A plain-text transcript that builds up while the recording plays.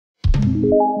What's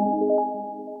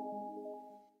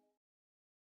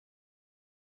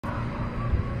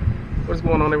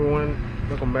going on, everyone?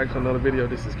 Welcome back to another video.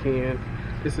 This is Ken.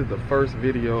 This is the first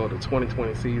video of the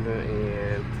 2020 season,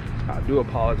 and I do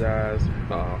apologize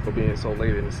for being so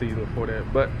late in the season for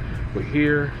that, but we're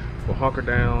here, we're hunkered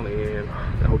down, and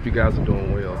I hope you guys are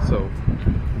doing well. So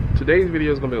today's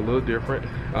video is going to be a little different.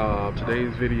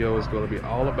 Today's video is going to be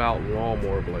all about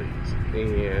lawnmower blades,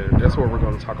 and that's what we're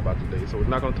going to talk about today. So we're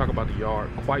not going to talk about the yard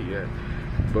quite yet,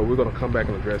 but we're going to come back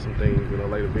and address some things in a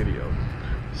later video.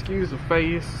 Excuse the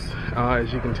face,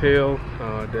 as you can tell,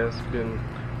 there's been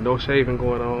no shaving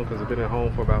going on because I've been at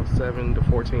home for about 7 to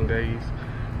 14 days,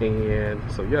 and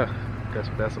so yeah, that's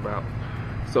what that's about.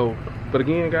 So, but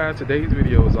again guys, today's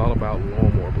video is all about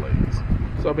lawnmower blades.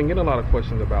 So I've been getting a lot of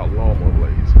questions about lawnmower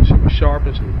blades. Should we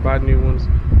sharpen? Should we buy new ones?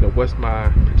 You know, what's my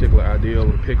particular ideal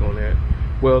and pick on that?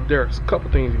 Well, there's a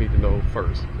couple things you need to know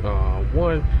first.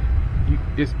 One,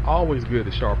 it's always good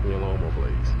to sharpen your lawnmower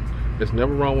blades. There's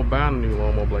never wrong with buying a new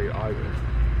lawnmower blade either.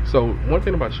 So one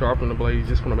thing about sharpening the blades,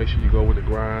 just want to make sure you go with the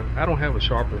grind. I don't have a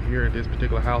sharpener here at this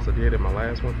particular house. I did at my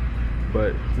last one,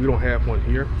 but we don't have one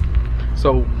here.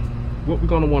 So what we're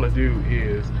going to want to do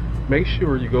is make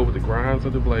sure you go with the grinds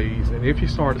of the blades, and if you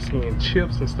start seeing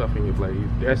chips and stuff in your blades,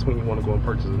 that's when you want to go and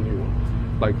purchase a new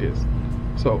one like this.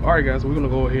 So alright guys, we're going to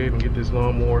go ahead and get this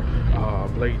lawnmower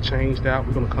blade changed out.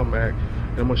 We're going to come back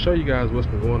and I'm going to show you guys what's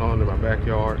been going on in my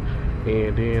backyard,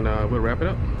 and then we'll wrap it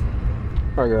up.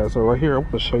 Alright guys, so right here I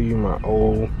want to show you my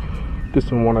old, this is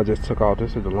the one I just took out.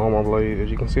 This is the lawnmower blade. As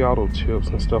you can see, all those chips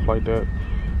and stuff like that.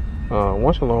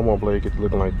 Once your lawnmower blade gets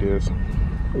looking like this,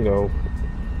 you know,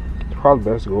 it's probably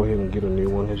best to go ahead and get a new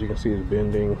one. As you can see, it's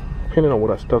bending. Depending on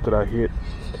what stuff that I hit,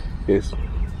 it's,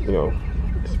 you know,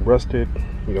 it's rusted.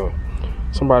 You know,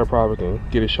 somebody probably can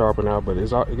get it sharpened out, but it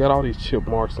got all these chip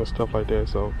marks and stuff like that.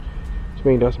 So to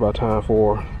me, that's about time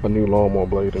for a new lawnmower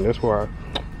blade, and that's why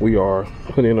we are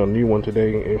putting in a new one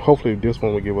today, and hopefully this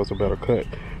one will give us a better cut,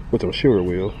 which I'm sure it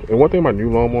will. And one thing about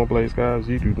new lawnmower blades, guys,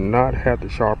 you do not have to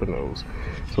sharpen those.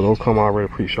 So those come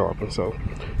already pre-sharpened. So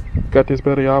got this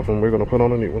belly off, and we're gonna put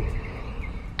on a new one.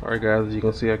 All right guys, as you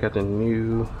can see, I got the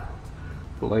new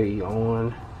blade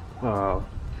on.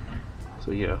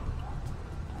 So yeah,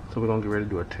 so we're gonna get ready to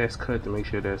do a test cut to make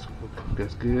sure that's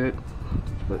good.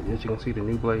 But as you can see, the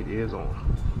new blade is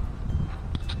on.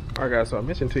 Alright guys, so I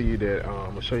mentioned to you that I'm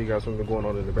going to show you guys what's been going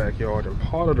on in the backyard, and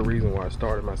part of the reason why I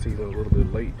started my season a little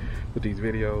bit late with these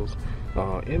videos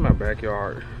in my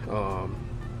backyard,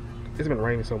 it's been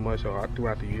raining so much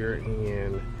throughout the year,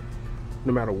 and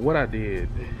no matter what I did,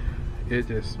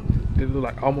 it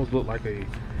almost looked like a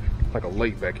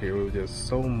lake back here. It was just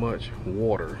so much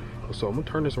water. So I'm going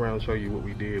to turn this around and show you what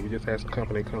we did. We just had some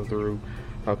company come through,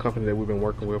 a company that we've been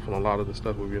working with on a lot of the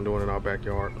stuff we've been doing in our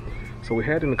backyard. So we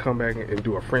had them to come back and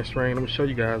do a French drain. I'm going to show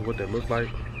you guys what that looked like.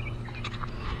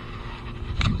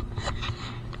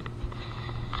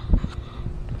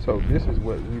 So this is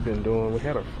what we've been doing. We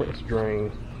had a French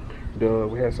drain dug.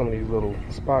 We had some of these little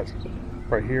spots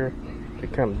right here. They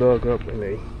kind of dug up and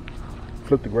they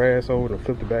flipped the grass over and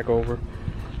flipped it back over.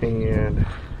 And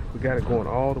we got it going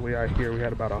all the way out here. We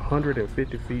had about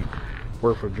 150 feet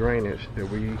worth of drainage that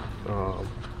we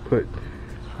put.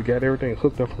 We got everything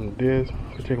hooked up from this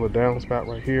particular downspout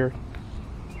right here,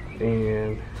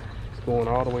 and it's going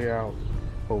all the way out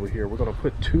over here. We're going to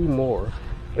put 2 more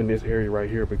in this area right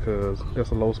here because that's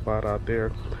a low spot out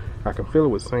there. I can fill it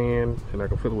with sand and I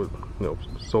can fill it with, you know,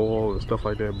 soil and stuff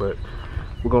like that, but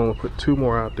we're going to put 2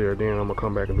 more out there. Then I'm going to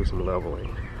come back and do some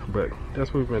leveling. But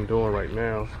that's what we've been doing right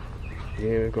now. And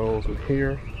it goes in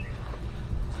here,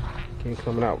 again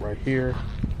coming out right here,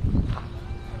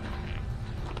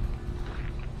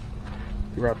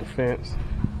 throughout the fence,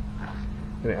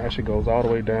 and it actually goes all the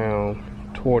way down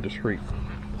toward the street.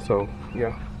 So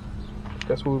yeah,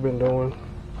 that's what we've been doing,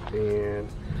 and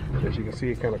as you can see,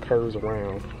 it kind of curves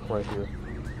around right here.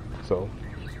 So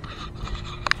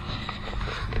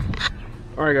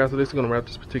alright guys, so this is going to wrap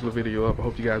this particular video up. I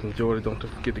hope you guys enjoyed it. Don't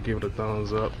forget to give it a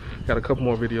thumbs up. Got a couple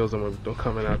more videos I'm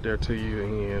coming out there to you,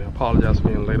 and I apologize for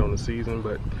being late on the season,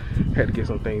 but had to get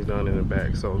some things done in the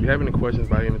back. So if you have any questions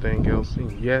about anything else,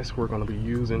 yes, we're going to be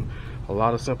using a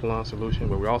lot of Simple Line solution,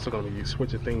 but we're also going to be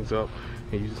switching things up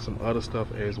and using some other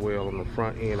stuff as well on the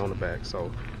front and on the back. So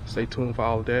stay tuned for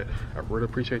all of that. I really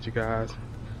appreciate you guys.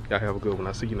 Y'all have a good one.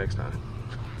 I'll see you next time.